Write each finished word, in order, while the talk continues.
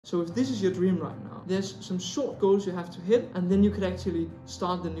So if this is your dream right now, there's some short goals you have to hit, and then you could actually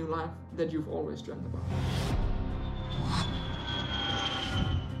start the new life that you've always dreamt about.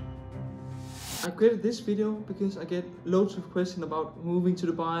 I created this video because I get loads of questions about moving to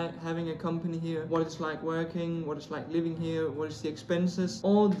Dubai, having a company here, what it's like working, what it's like living here, what is the expenses,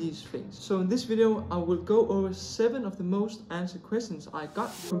 all these things. So in this video, I will go over 7 of the most answered questions I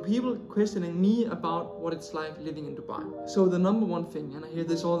got from people questioning me about what it's like living in Dubai. So the number one thing, and I hear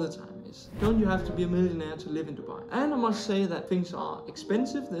this all the time, is don't you have to be a millionaire to live in Dubai? And I must say that things are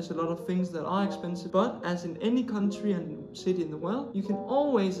expensive. There's a lot of things that are expensive, but as in any country and city in the world, you can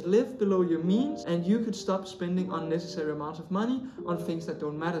always live below your means, and you could stop spending unnecessary amounts of money on things that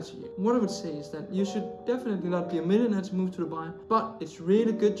don't matter to you. What I would say is that you should definitely not be a millionaire to move to Dubai, but it's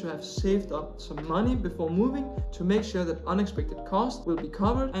really good to have saved up some money before moving to make sure that unexpected costs will be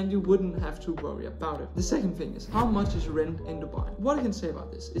covered and you wouldn't have to worry about it. The second thing is, how much is rent in Dubai? What I can say about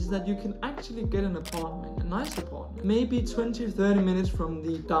this is that you can actually get an apartment, a nice apartment, maybe 20-30 minutes from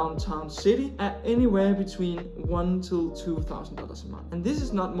the downtown city at anywhere between $1,000 to $2,000 a month. And this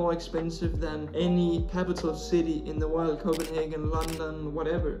is not more expensive than any capital city in the world, Copenhagen, London,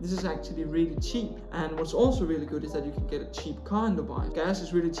 whatever. This is actually really cheap. And what's also really good is that you can get a cheap car in Dubai. Gas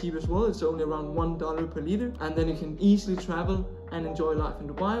is really cheap as well. It's only around $1 per liter. And then you can easily travel and enjoy life in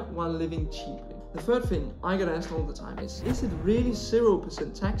Dubai while living cheaply. The third thing I get asked all the time is it really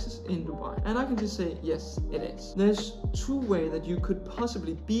 0% taxes in Dubai? And I can just say, yes, it is. There's 2 ways that you could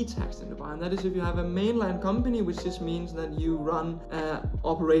possibly be taxed in Dubai, and that is if you have a mainland company, which just means that you run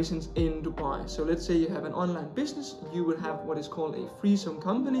operations in Dubai. So let's say you have an online business, you would have what is called a free zone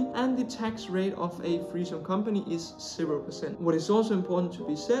company, and the tax rate of a free zone company is 0%. What is also important to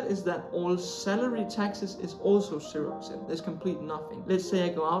be said is that all salary taxes is also 0%. There's complete nothing. Let's say I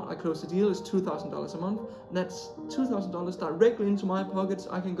go out, I close the deal, it's $2,000 a month. That's $2,000 directly into my pockets.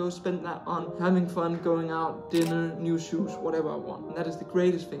 I can go spend that on having fun, going out, dinner, new shoes, whatever I want. And that is the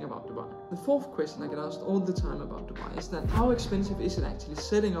greatest thing about Dubai. The fourth question I get asked all the time about Dubai is that how expensive is it actually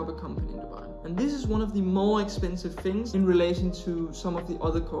setting up a company in Dubai? And this is one of the more expensive things in relation to some of the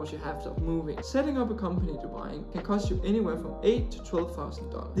other costs you have of moving. Setting up a company in Dubai can cost you anywhere from $8,000 to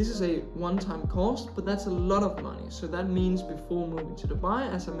 $12,000. This is a one-time cost, but that's a lot of money. So that means before moving to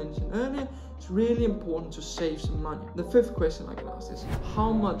Dubai, as I mentioned earlier, it's really important to save some money. The fifth question I get asked is,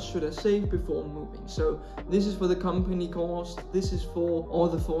 how much should I save before moving? So this is for the company cost, this is for all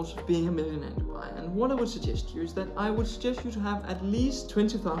the thoughts of being a millionaire in Dubai. And what I would suggest you is that I would suggest you to have at least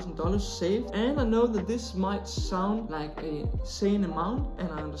 $20,000 saved. And I know that this might sound like a insane amount,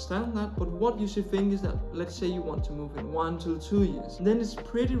 and I understand that, but what you should think is that, let's say you want to move in 1 to 2 years, then it's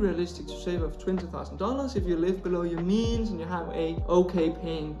pretty realistic to save up $20,000 if you live below your means and you have a okay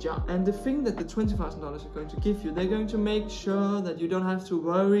paying job. And the thing that the $20,000 are going to give you, they're going to make sure that you don't have to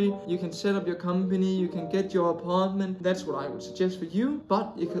worry. You can set up your company, you can get your apartment. That's what I would suggest for you,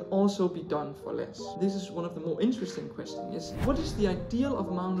 but it could also be done for less. This is one of the more interesting questions, is what is the ideal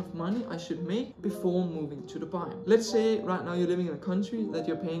amount of money I should make before moving to Dubai? Let's say right now you're living in a country that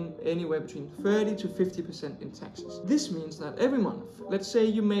you're paying anywhere between 30 to 50% in taxes. This means that every month, let's say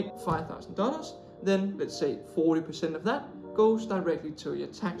you make $5,000, then let's say 40% of that goes directly to your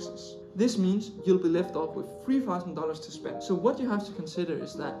taxes. This means you'll be left off with $3,000 to spend. So what you have to consider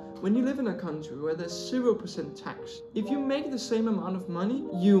is that when you live in a country where there's 0% tax, if you make the same amount of money,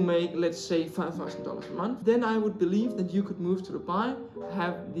 you make, let's say, $5,000 a month, then I would believe that you could move to Dubai,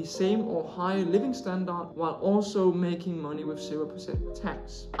 have the same or higher living standard while also making money with 0%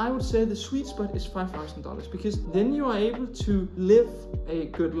 tax. I would say the sweet spot is $5,000, because then you are able to live a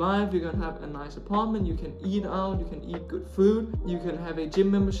good life. You're gonna have a nice apartment, you can eat out, you can eat good food, you can have a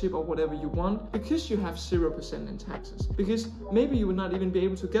gym membership or whatever you want, because you have 0% in taxes. Because maybe you would not even be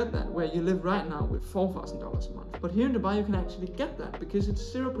able to get that where you live right now with $4,000 a month. But here in Dubai you can actually get that because it's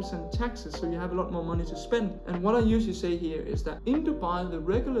 0% taxes, so you have a lot more money to spend. And what I usually say here is that in Dubai the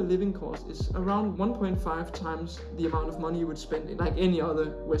regular living cost is around 1.5 times the amount of money you would spend in like any other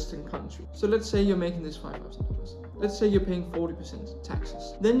Western country. So let's say you're making this $5,000. Let's say you're paying 40%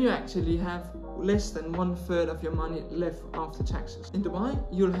 taxes. Then you actually have less than 1/3 of your money left after taxes. In Dubai,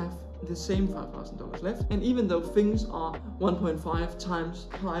 you'll have the same $5,000 left, and even though things are 1.5 times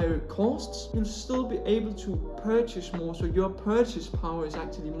higher costs, you'll still be able to purchase more, so your purchase power is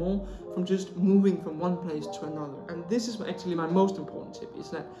actually more from just moving from one place to another. And this is actually my most important tip,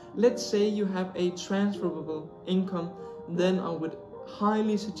 is that let's say you have a transferable income, then I would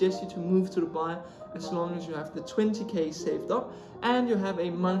highly suggest you to move to Dubai as long as you have the 20k saved up and you have a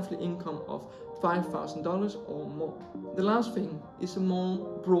monthly income of $5,000 or more. The last thing is a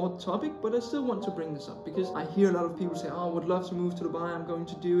more broad topic, but I still want to bring this up because I hear a lot of people say, oh, I would love to move to Dubai, I'm going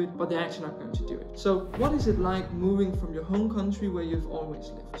to do it, but they're actually not going to do it. So what is it like moving from your home country where you've always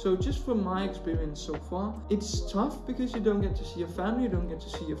lived? So just from my experience so far, it's tough because you don't get to see your family, you don't get to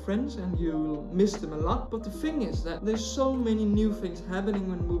see your friends, and you'll miss them a lot. But the thing is that there's so many new things happening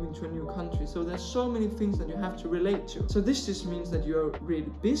when moving to a new country. So there's so many things that you have to relate to. So this just means that you're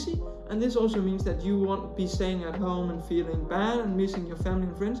really busy, and this also means that you won't be staying at home and feeling bad and missing your family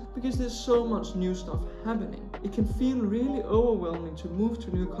and friends because there's so much new stuff happening. It can feel really overwhelming to move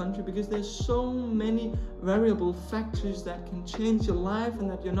to a new country because there's so many variable factors that can change your life and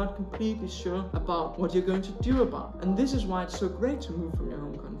that you're not completely sure about what you're going to do about. And this is why it's so great to move from your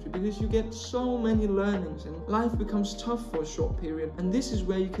home country, because you get so many learnings and life becomes tough for a short period. And this is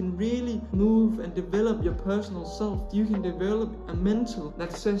where you can really move and develop your personal self. You can develop a mental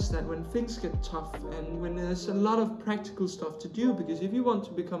that says that when things get tough and when there's a lot of practical stuff to do, because if you want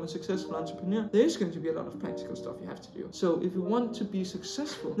to become a successful entrepreneur, there's going to be a lot of practical stuff you have to do. So if you want to be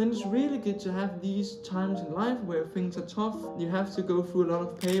successful, then it's really good to have these times in life where things are tough. You have to go through a lot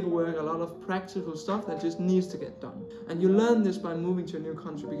of paperwork, a lot of practical stuff that just needs to get done. And you learn this by moving to a new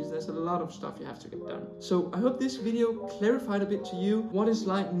country because there's a lot of stuff you have to get done. So I hope this video clarified a bit to you what it's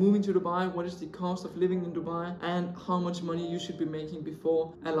like moving to Dubai, what is the cost of living in Dubai, and how much money you should be making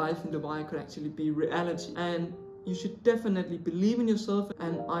before a life in Dubai could actually be reality. And you should definitely believe in yourself,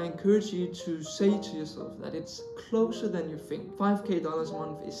 and I encourage you to say to yourself that it's closer than you think. $5K a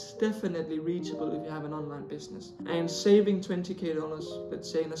month is definitely reachable if you have an online business, and saving $20K,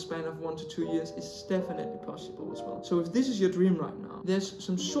 let's say in a span of 1 to 2 years, is definitely possible as well. So if this is your dream right now, there's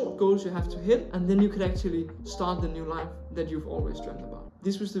some short goals you have to hit, and then you could actually start the new life that you've always dreamt about.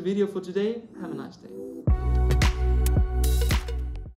 This was the video for today. Have a nice day.